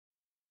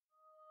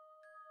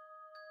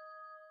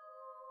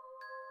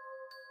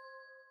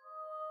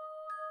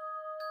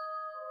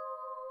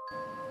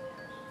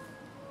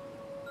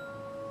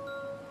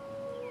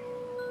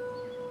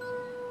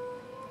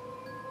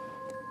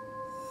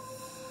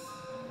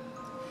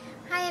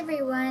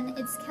everyone,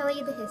 it's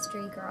Kelly the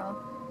History Girl.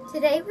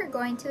 Today we're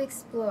going to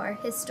explore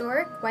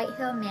historic White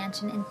Hill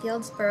Mansion in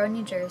Fieldsboro,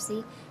 New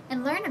Jersey,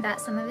 and learn about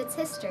some of its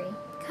history.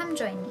 Come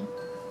join me.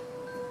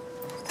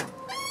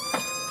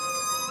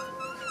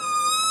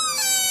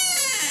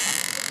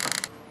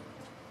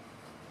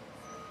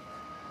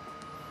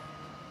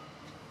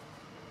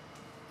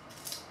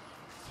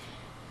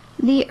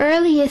 The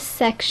earliest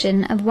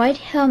section of White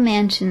Hill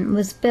Mansion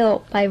was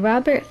built by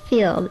Robert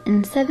Field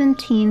in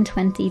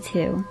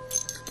 1722.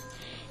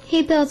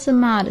 He built a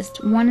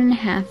modest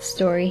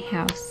 1.5-story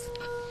house.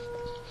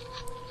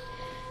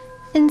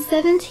 In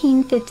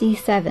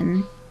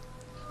 1757,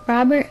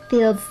 Robert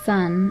Field's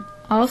son,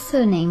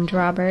 also named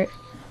Robert,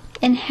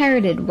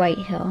 inherited White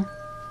Hill.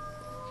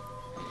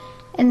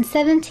 In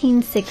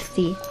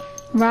 1760,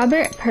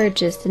 Robert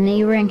purchased a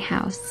neighboring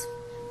house,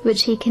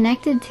 which he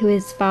connected to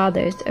his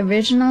father's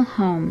original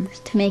home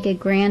to make a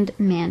grand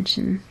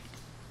mansion.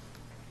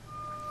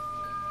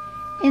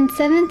 In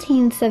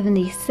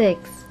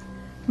 1776,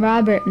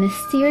 Robert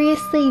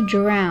mysteriously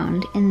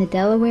drowned in the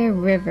Delaware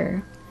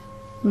River,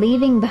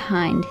 leaving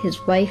behind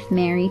his wife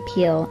Mary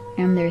Peel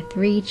and their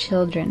 3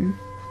 children.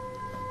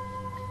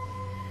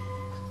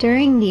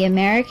 During the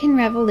American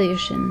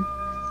Revolution,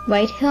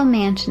 White Hill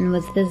Mansion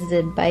was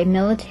visited by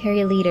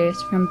military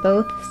leaders from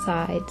both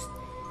sides,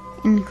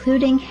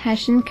 including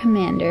Hessian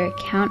commander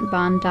Count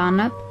von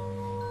Donop,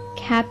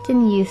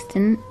 Captain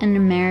Houston, an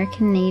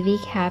American Navy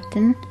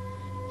captain,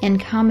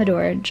 and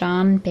Commodore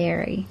John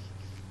Barry.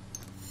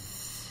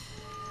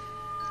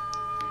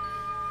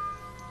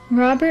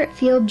 Robert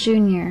Field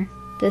Jr.,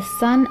 the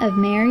son of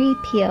Mary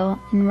Peel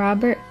and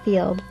Robert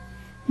Field,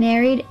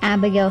 married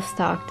Abigail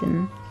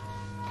Stockton,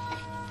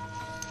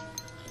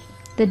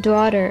 the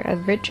daughter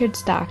of Richard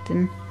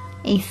Stockton,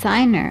 a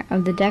signer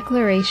of the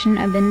Declaration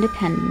of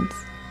Independence,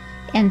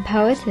 and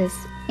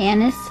poetess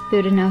Annis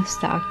Boudinot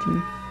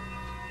Stockton.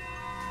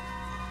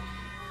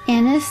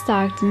 Annis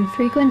Stockton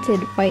frequented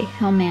White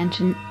Hill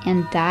Mansion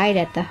and died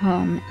at the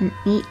home in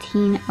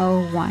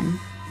 1801.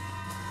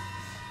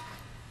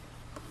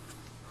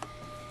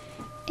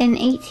 In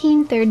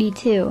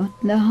 1832,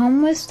 the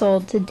home was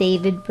sold to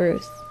David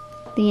Bruce,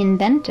 the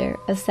inventor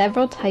of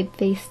several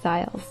typeface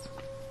styles.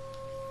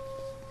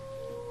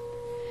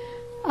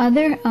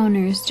 Other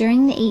owners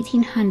during the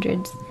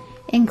 1800s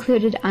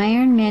included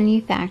iron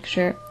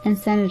manufacturer and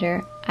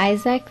Senator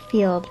Isaac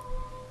Field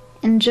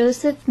and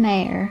Joseph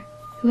Mayer,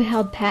 who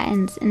held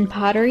patents in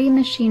pottery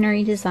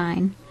machinery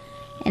design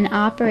and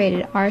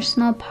operated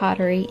Arsenal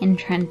Pottery in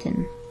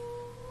Trenton.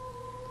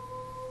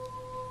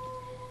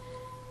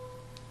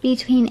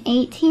 Between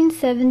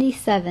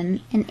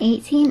 1877 and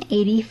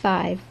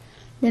 1885,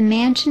 the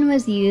mansion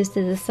was used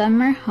as a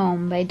summer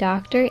home by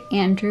Dr.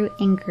 Andrew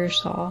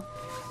Ingersoll,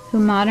 who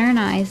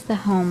modernized the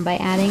home by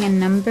adding a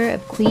number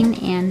of Queen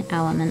Anne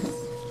elements.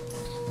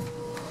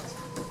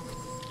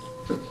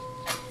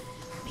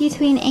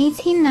 Between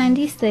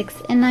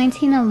 1896 and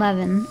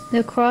 1911,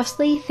 the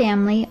Crossley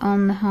family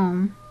owned the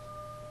home.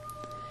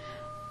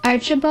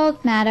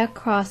 Archibald Maddock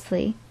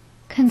Crossley,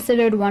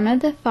 considered one of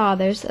the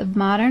fathers of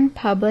modern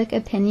public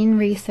opinion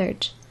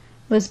research,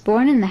 was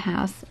born in the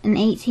house in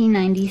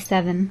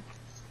 1897.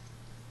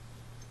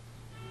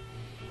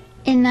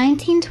 In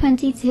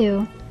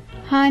 1922,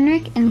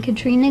 Heinrich and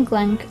Katrina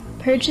Glenk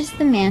purchased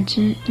the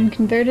mansion and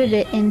converted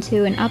it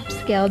into an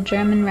upscale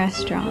German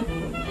restaurant.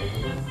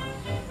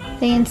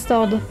 They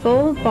installed a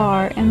full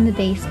bar in the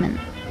basement.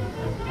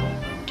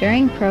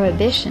 During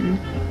Prohibition,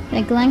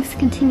 the Glenks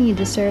continued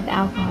to serve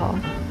alcohol.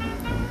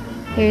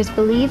 There is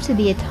believed to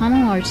be a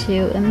tunnel or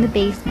two in the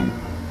basement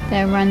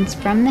that runs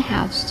from the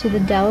house to the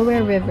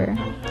Delaware River,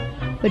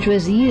 which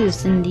was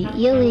used in the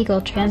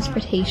illegal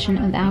transportation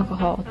of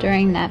alcohol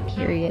during that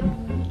period.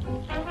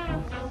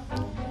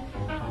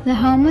 The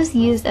home was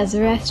used as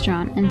a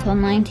restaurant until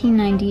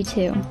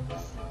 1992.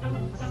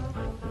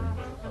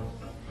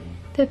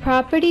 The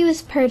property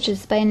was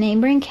purchased by a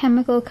neighboring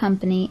chemical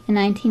company in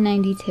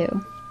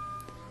 1992.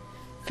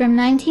 From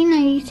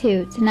 1992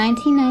 to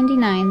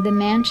 1999, the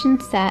mansion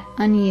sat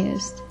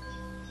unused.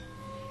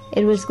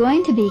 It was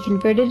going to be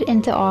converted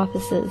into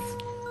offices,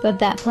 but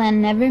that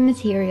plan never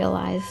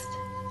materialized.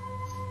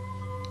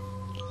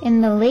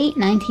 In the late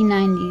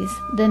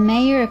 1990s, the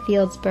mayor of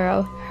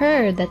Fieldsboro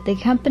heard that the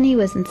company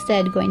was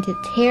instead going to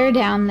tear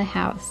down the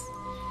house,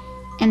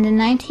 and in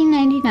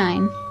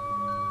 1999,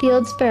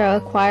 Fieldsboro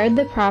acquired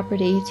the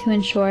property to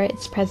ensure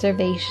its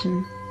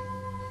preservation.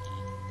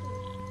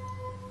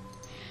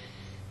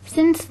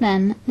 Since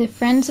then, the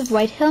Friends of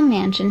White Hill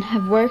Mansion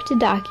have worked to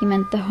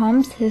document the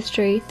home's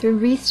history through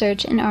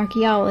research and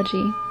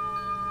archaeology.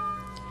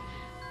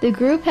 The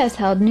group has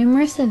held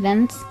numerous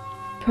events,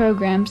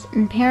 programs,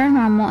 and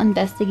paranormal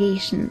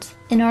investigations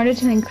in order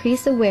to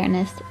increase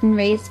awareness and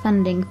raise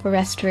funding for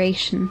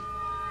restoration.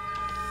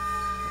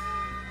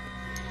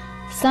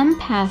 Some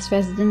past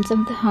residents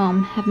of the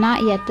home have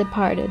not yet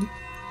departed.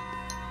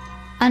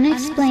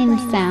 Unexplained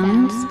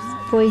sounds,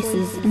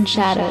 voices, and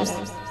shadows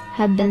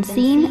have been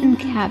seen and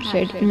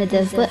captured in the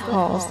desolate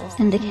halls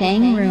and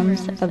decaying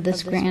rooms of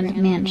this grand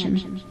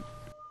mansion.